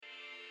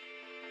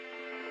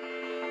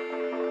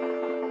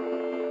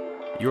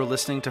You're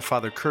listening to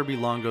Father Kirby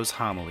Longo's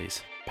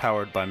homilies,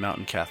 powered by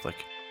Mountain Catholic.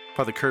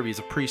 Father Kirby is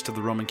a priest of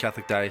the Roman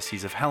Catholic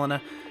Diocese of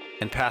Helena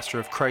and pastor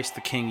of Christ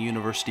the King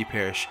University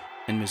Parish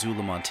in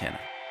Missoula, Montana.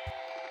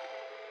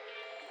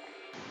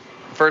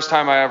 First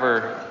time I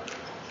ever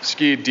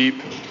skied deep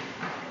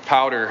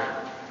powder,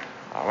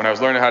 when I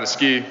was learning how to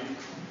ski, it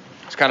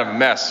was kind of a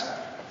mess.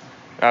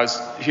 I was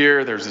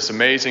here, there's this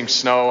amazing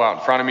snow out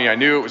in front of me. I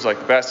knew it was like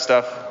the best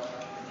stuff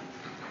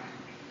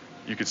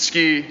you could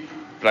ski,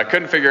 but I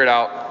couldn't figure it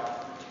out.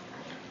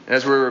 And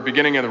as we were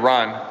beginning of the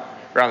run,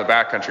 around the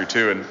backcountry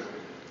too, and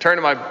turned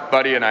to my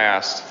buddy and I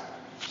asked,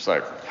 just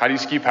like, how do you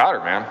ski powder,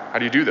 man? How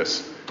do you do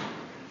this?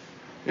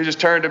 He just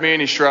turned to me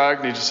and he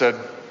shrugged and he just said,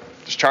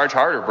 just charge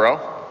harder, bro.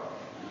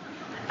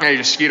 And he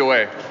just skied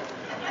away.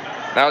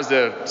 That was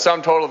the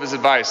sum total of his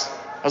advice.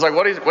 I was like,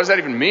 what does that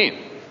even mean?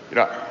 You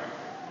know.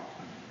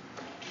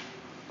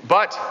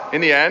 But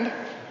in the end,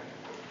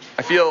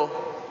 I feel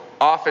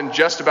often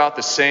just about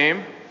the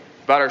same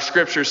about our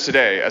scriptures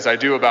today as I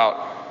do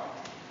about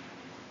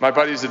my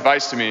buddy's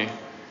advice to me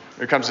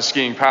when it comes to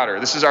skiing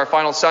powder. This is our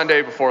final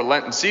Sunday before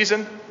Lenten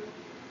season,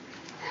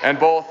 and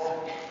both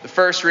the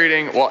first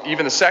reading, well,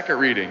 even the second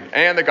reading,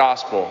 and the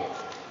gospel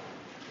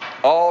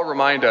all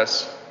remind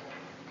us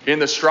in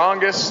the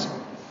strongest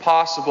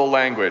possible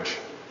language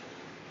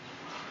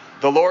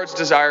the Lord's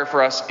desire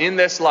for us in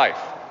this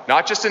life,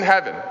 not just in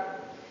heaven,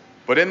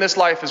 but in this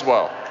life as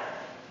well.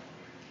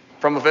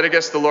 From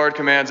Leviticus, the Lord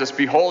commands us,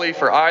 "Be holy,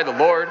 for I, the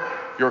Lord,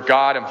 your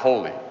God, am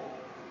holy."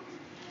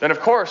 Then, of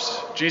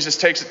course, Jesus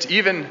takes it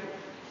even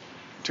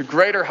to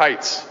greater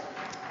heights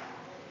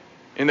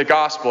in the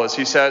gospel as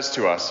he says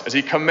to us, as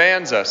he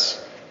commands us,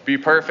 "Be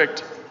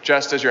perfect,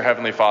 just as your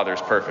heavenly Father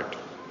is perfect."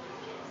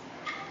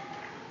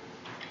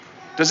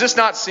 Does this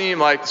not seem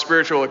like the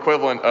spiritual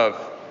equivalent of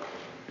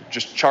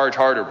just charge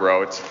harder,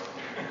 bro?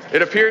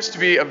 It appears to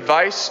be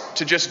advice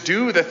to just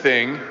do the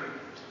thing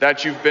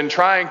that you've been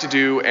trying to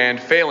do and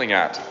failing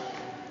at.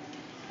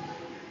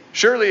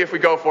 Surely if we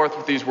go forth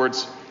with these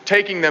words,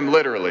 taking them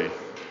literally,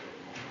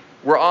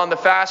 we're on the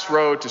fast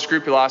road to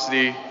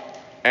scrupulosity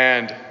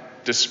and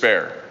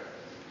despair.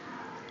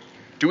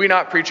 Do we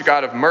not preach a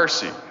God of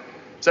mercy?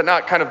 Is that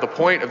not kind of the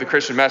point of the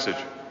Christian message?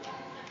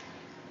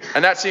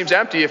 And that seems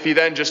empty if he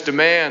then just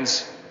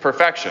demands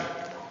perfection.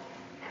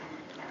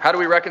 How do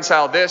we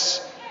reconcile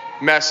this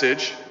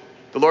message,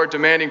 the Lord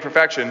demanding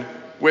perfection,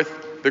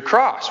 with the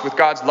cross, with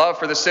God's love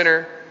for the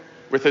sinner,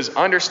 with his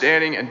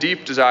understanding and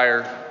deep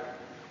desire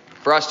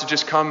for us to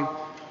just come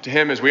to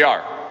him as we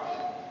are?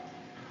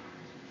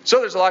 So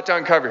there's a lot to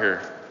uncover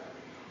here.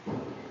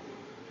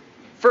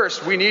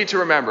 First, we need to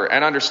remember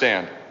and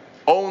understand,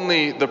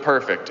 only the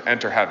perfect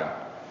enter heaven.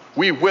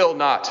 We will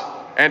not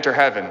enter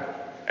heaven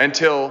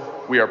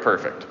until we are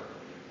perfect.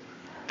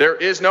 There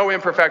is no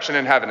imperfection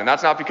in heaven, and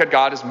that's not because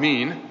God is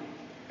mean.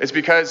 It's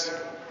because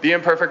the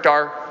imperfect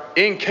are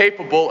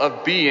incapable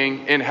of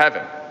being in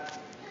heaven.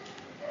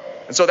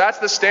 And so that's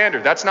the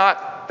standard. That's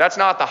not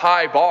the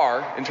high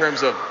bar in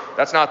terms of,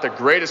 that's not the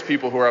greatest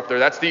people who are up there.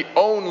 That's the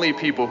only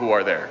people who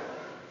are there.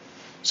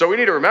 So we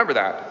need to remember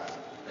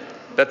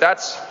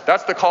that's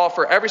the call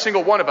for every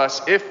single one of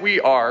us if we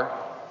are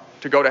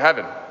to go to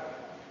heaven.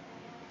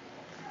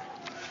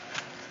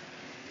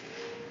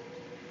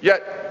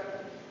 Yet,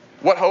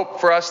 what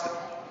hope for us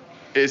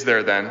is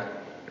there then?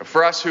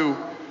 For us who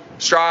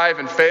strive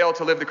and fail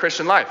to live the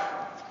Christian life.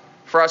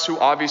 For us who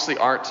obviously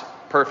aren't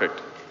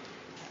perfect.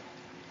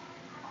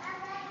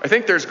 I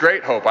think there's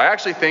great hope. I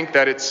actually think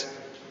that it's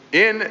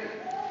in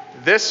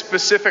this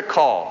specific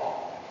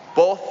call,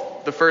 both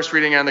the first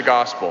reading and the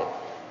gospel,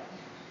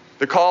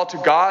 the call to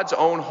God's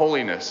own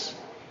holiness.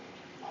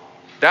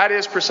 That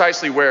is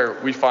precisely where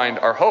we find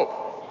our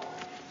hope.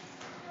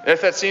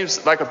 If that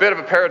seems like a bit of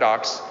a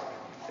paradox,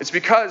 it's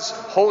because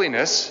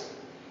holiness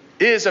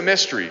is a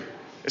mystery.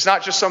 It's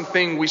not just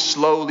something we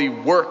slowly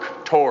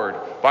work toward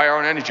by our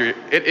own energy.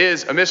 It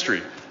is a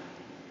mystery.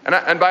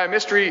 And by a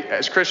mystery,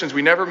 as Christians,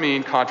 we never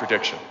mean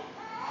contradiction.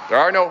 There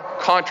are no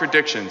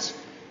contradictions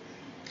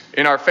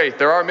in our faith.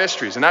 There are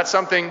mysteries, and that's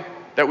something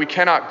that we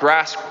cannot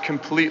grasp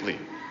completely.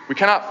 We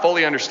cannot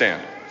fully understand.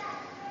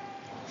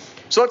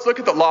 So let's look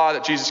at the law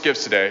that Jesus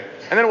gives today,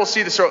 and then we'll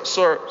see the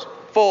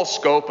full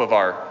scope of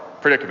our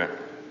predicament.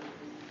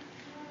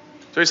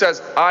 So he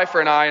says, eye for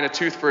an eye and a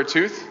tooth for a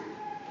tooth.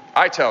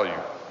 I tell you,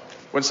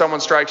 when someone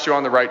strikes you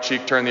on the right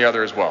cheek, turn the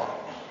other as well.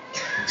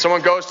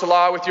 Someone goes to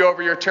law with you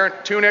over your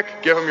tunic,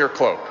 give him your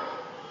cloak.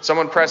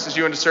 Someone presses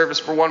you into service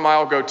for 1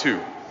 mile, go 2.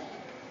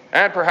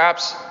 And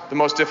perhaps the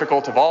most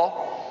difficult of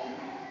all,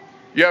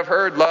 you have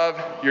heard,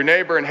 love your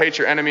neighbor and hate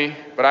your enemy,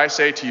 but I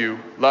say to you,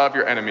 love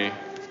your enemy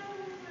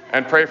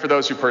and pray for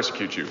those who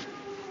persecute you.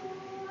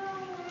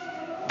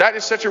 That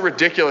is such a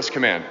ridiculous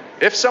command.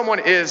 If someone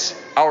is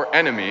our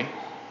enemy,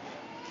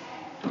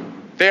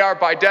 they are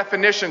by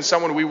definition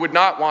someone we would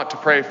not want to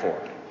pray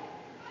for.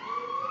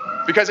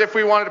 Because if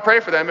we wanted to pray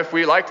for them, if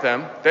we liked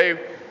them, they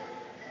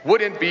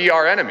wouldn't be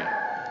our enemy.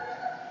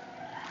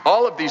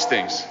 All of these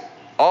things,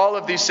 all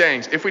of these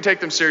sayings, if we take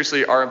them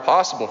seriously, are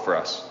impossible for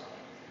us.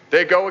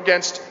 They go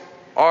against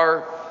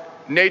our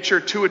nature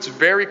to its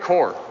very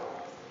core.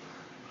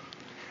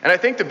 And I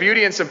think the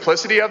beauty and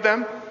simplicity of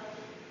them,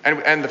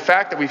 and the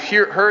fact that we've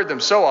heard them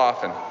so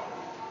often,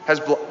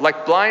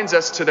 blinds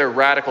us to their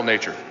radical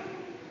nature.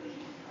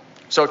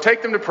 So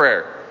take them to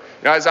prayer.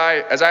 As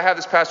I have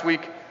this past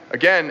week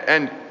again,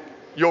 and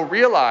you'll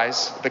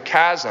realize the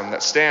chasm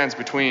that stands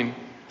between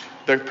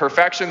the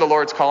perfection the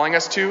Lord's calling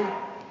us to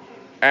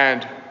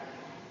and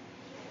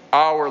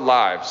our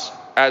lives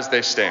as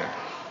they stand.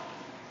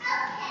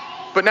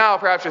 But now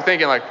perhaps you're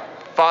thinking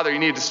Father, you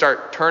need to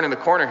start turning the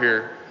corner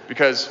here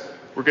because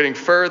we're getting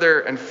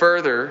further and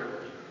further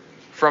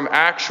from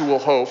actual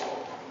hope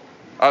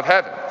of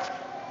heaven.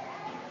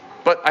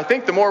 But I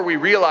think the more we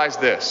realize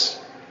this,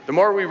 the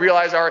more we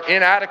realize our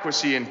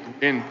inadequacy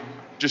in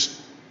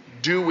just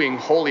doing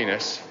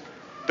holiness,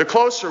 the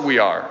closer we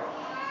are.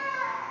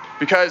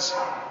 Because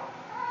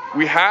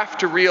we have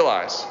to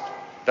realize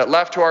that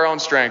left to our own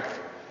strength,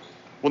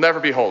 we'll never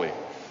be holy.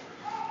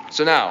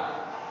 So now,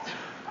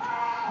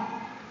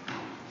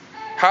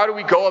 how do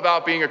we go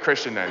about being a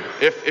Christian then?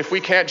 If we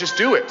can't just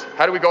do it,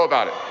 how do we go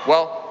about it?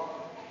 Well,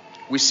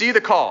 we see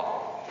the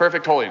call,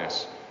 perfect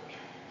holiness.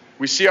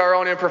 We see our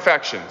own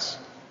imperfections.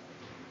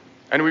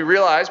 And we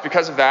realize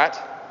because of that,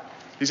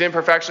 these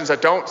imperfections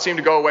that don't seem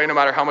to go away no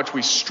matter how much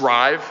we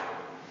strive,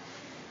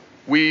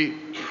 we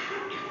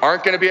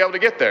aren't going to be able to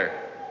get there.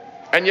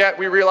 And yet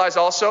we realize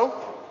also,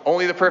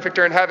 only the perfect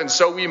are in heaven,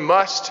 so we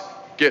must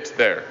get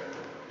there.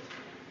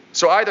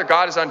 So either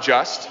God is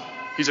unjust,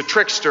 he's a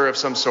trickster of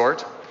some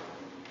sort,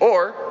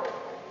 or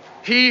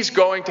he's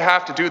going to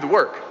have to do the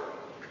work.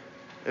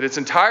 That it's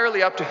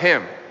entirely up to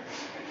him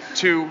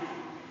to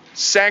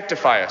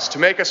sanctify us, to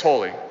make us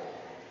holy.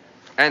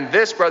 And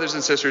this, brothers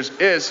and sisters,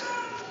 is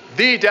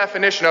the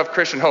definition of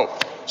Christian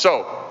hope.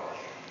 So,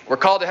 we're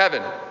called to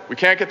heaven. We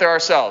can't get there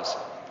ourselves.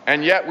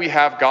 And yet we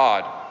have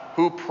God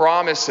who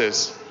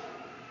promises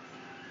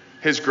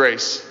his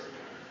grace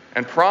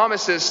and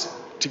promises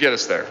to get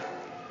us there.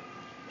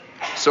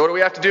 So what do we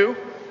have to do?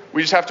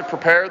 We just have to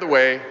prepare the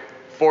way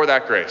for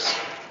that grace.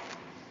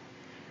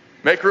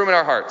 Make room in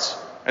our hearts.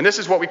 And this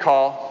is what we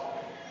call,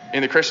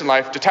 in the Christian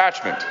life,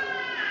 detachment.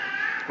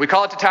 We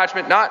call it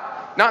detachment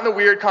not in the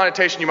weird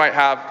connotation you might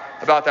have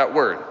about that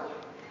word.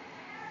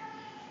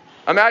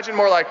 Imagine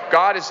more like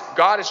God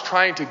is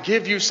trying to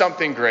give you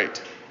something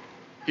great.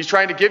 He's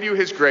trying to give you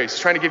his grace.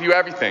 He's trying to give you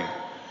everything.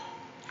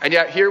 And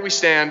yet here we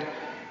stand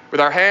with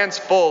our hands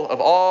full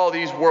of all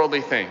these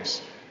worldly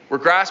things. We're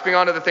grasping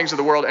onto the things of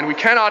the world, and we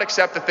cannot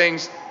accept the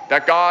things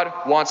that God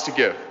wants to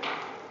give.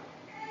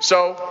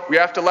 So we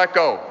have to let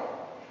go.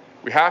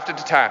 We have to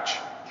detach.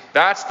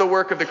 That's the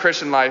work of the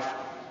Christian life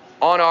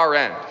on our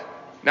end.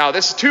 Now,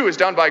 this too is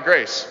done by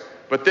grace,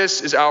 but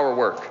this is our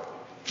work.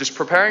 Just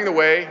preparing the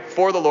way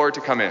for the Lord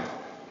to come in.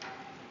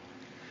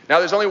 Now,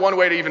 there's only one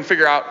way to even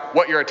figure out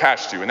what you're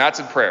attached to, and that's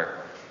in prayer.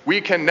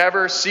 We can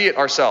never see it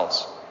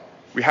ourselves.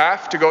 We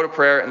have to go to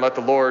prayer and let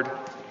the Lord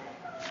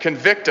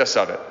convict us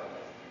of it.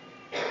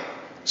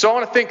 So I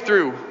want to think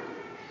through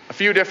a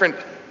few different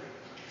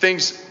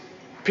things,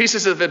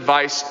 pieces of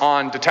advice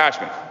on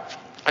detachment.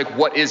 Like,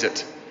 what is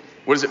it?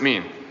 What does it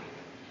mean?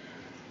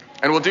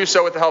 And we'll do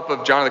so with the help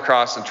of John of the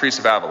Cross and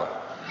Teresa of Avila.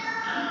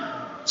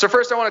 So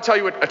first I want to tell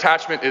you what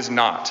attachment is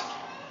not.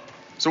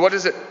 So what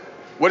does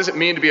it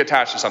mean to be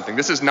attached to something?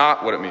 This is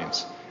not what it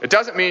means. It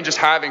doesn't mean just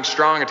having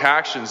strong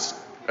attractions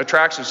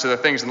to the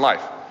things in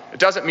life. It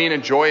doesn't mean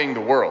enjoying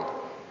the world.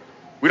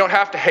 We don't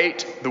have to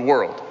hate the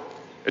world.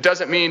 It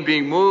doesn't mean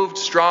being moved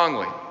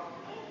strongly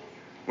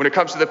when it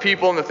comes to the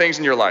people and the things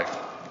in your life.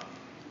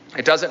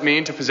 It doesn't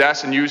mean to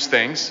possess and use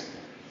things.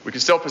 We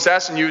can still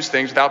possess and use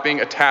things without being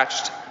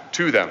attached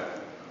to them.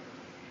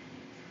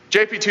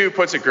 JP2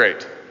 puts it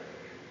great.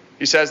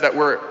 He says that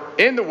we're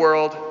in the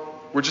world,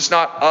 we're just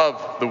not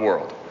of the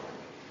world.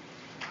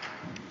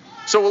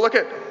 So we'll look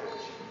at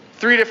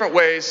 3 different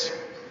ways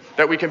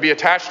that we can be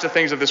attached to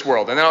things of this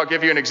world. And then I'll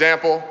give you an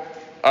example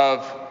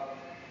of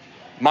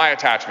my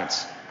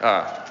attachments.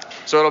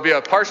 So it'll be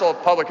a partial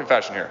public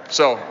confession here.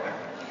 So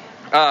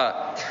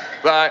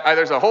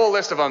there's a whole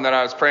list of them that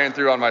I was praying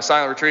through on my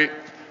silent retreat.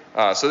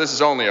 So this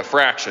is only a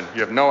fraction.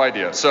 You have no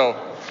idea. So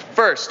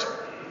first,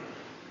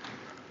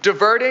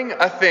 diverting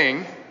a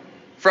thing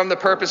from the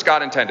purpose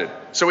God intended.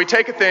 So we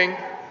take a thing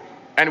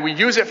and we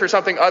use it for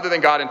something other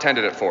than God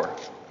intended it for.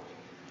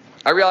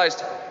 I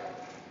realized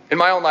in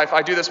my own life,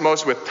 I do this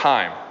most with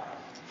time.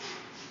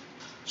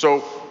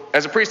 So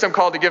as a priest, I'm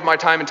called to give my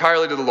time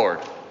entirely to the Lord.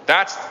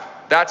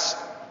 That's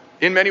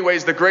in many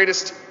ways the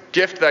greatest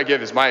gift that I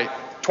give is my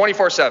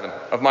 24/7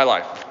 of my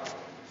life.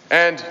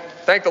 And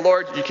thank the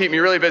Lord, you keep me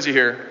really busy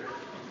here.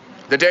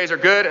 The days are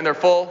good and they're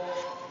full,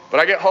 but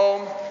I get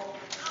home,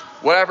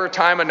 whatever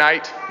time of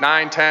night,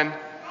 9, 10,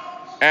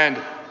 and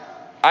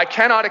I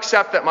cannot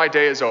accept that my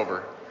day is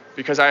over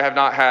because I have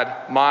not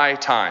had my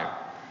time.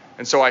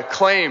 And so I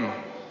claim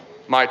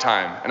my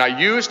time, and I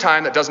use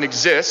time that doesn't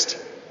exist,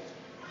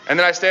 and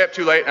then I stay up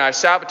too late and I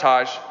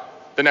sabotage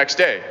the next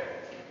day.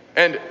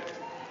 And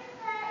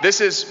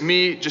this is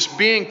me just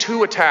being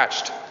too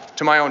attached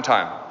to my own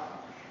time.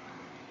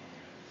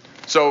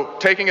 So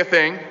taking a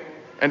thing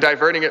and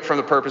diverting it from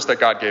the purpose that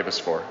God gave us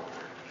for.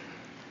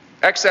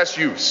 Excess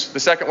use. The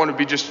second one would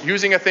be just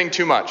using a thing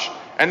too much,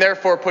 and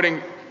therefore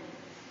putting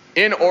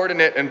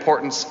inordinate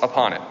importance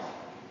upon it.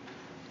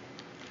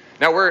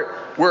 Now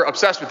we're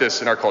obsessed with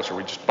this in our culture.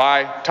 We just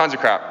buy tons of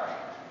crap.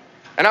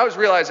 And I was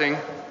realizing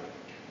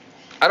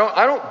I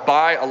don't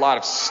buy a lot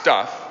of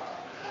stuff.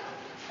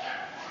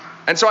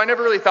 And so I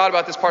never really thought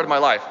about this part of my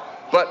life.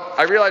 But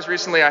I realized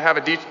recently I have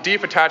a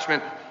deep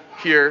attachment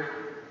here,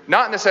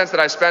 not in the sense that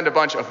I spend a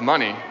bunch of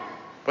money,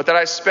 but that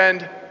I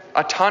spend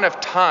a ton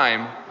of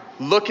time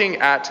looking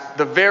at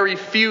the very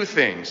few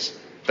things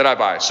that I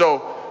buy. So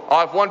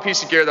I'll have one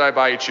piece of gear that I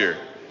buy each year,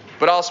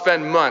 but I'll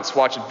spend months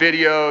watching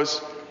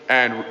videos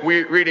and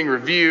reading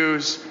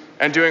reviews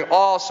and doing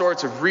all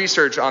sorts of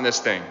research on this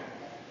thing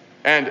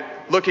and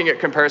looking at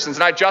comparisons.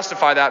 And I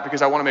justify that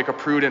because I want to make a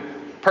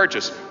prudent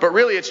purchase. But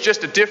really, it's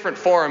just a different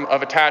form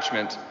of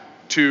attachment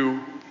to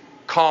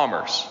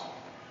commerce.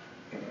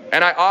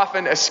 And I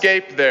often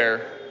escape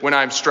there when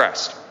I'm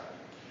stressed.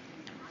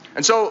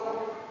 And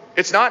so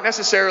it's not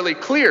necessarily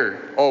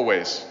clear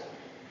always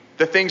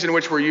the things in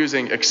which we're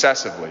using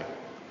excessively.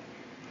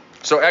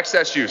 So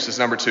excess use is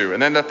number 2.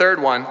 And then the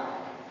third one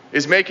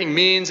is making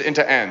means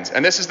into ends.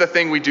 And this is the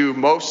thing we do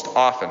most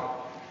often.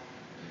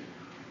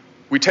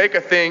 We take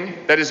a thing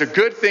that is a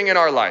good thing in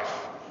our life.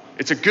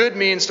 It's a good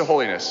means to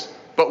holiness,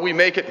 but we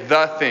make it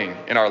the thing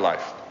in our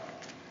life.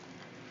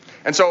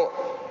 And so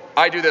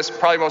I do this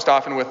probably most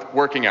often with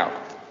working out.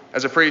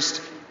 As a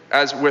priest,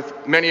 as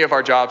with many of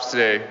our jobs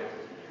today,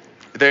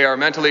 they are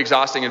mentally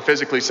exhausting and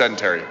physically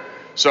sedentary.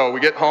 So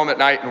we get home at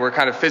night and we're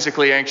kind of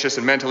physically anxious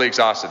and mentally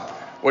exhausted.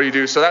 What do you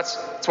do? So that's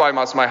why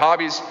my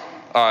hobbies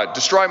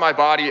destroy my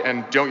body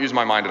and don't use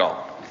my mind at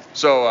all.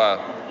 So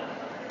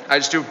I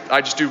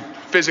just do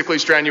physically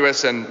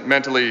strenuous and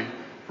mentally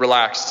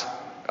relaxed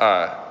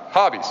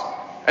hobbies.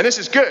 And this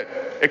is good,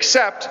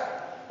 except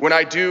when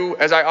I do,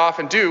 as I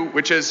often do,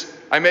 which is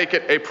I make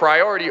it a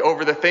priority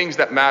over the things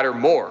that matter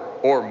more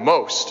or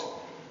most.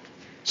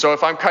 So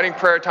if I'm cutting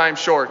prayer time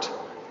short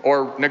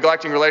or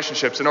neglecting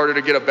relationships in order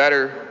to get a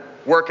better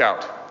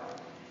workout,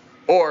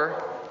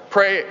 or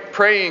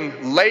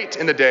praying late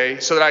in the day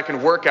so that I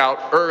can work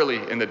out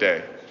early in the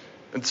day,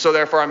 and so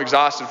therefore I'm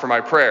exhausted for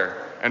my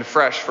prayer and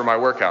fresh for my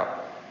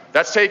workout.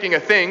 That's taking a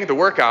thing, the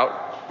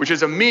workout, which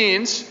is a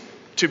means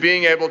to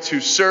being able to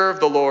serve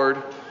the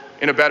Lord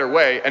in a better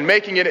way and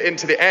making it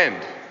into the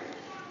end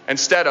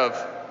instead of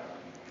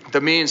the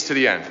means to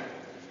the end.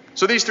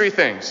 So these 3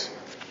 things: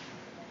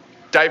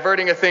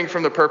 diverting a thing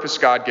from the purpose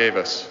God gave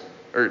us,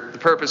 or the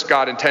purpose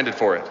God intended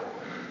for it,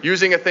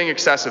 using a thing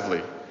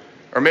excessively,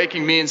 or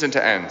making means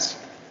into ends.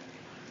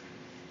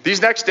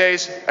 These next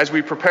days, as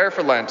we prepare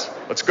for Lent,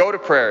 let's go to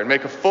prayer and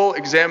make a full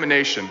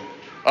examination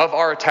of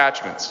our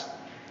attachments.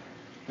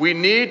 We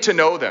need to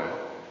know them,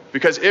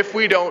 because if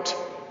we don't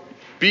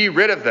be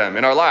rid of them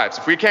in our lives,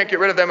 if we can't get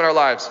rid of them in our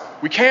lives,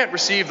 we can't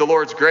receive the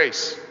Lord's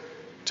grace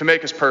to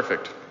make us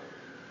perfect.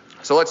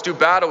 So let's do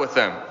battle with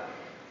them.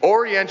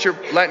 Orient your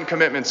Lenten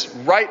commitments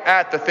right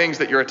at the things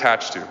that you're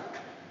attached to.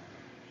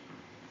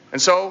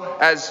 And so,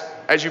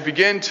 as you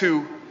begin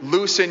to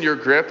loosen your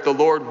grip, the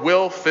Lord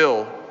will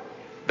fill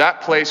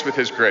that place with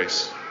His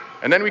grace.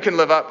 And then we can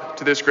live up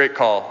to this great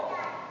call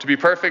to be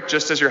perfect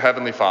just as your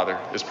Heavenly Father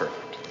is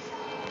perfect.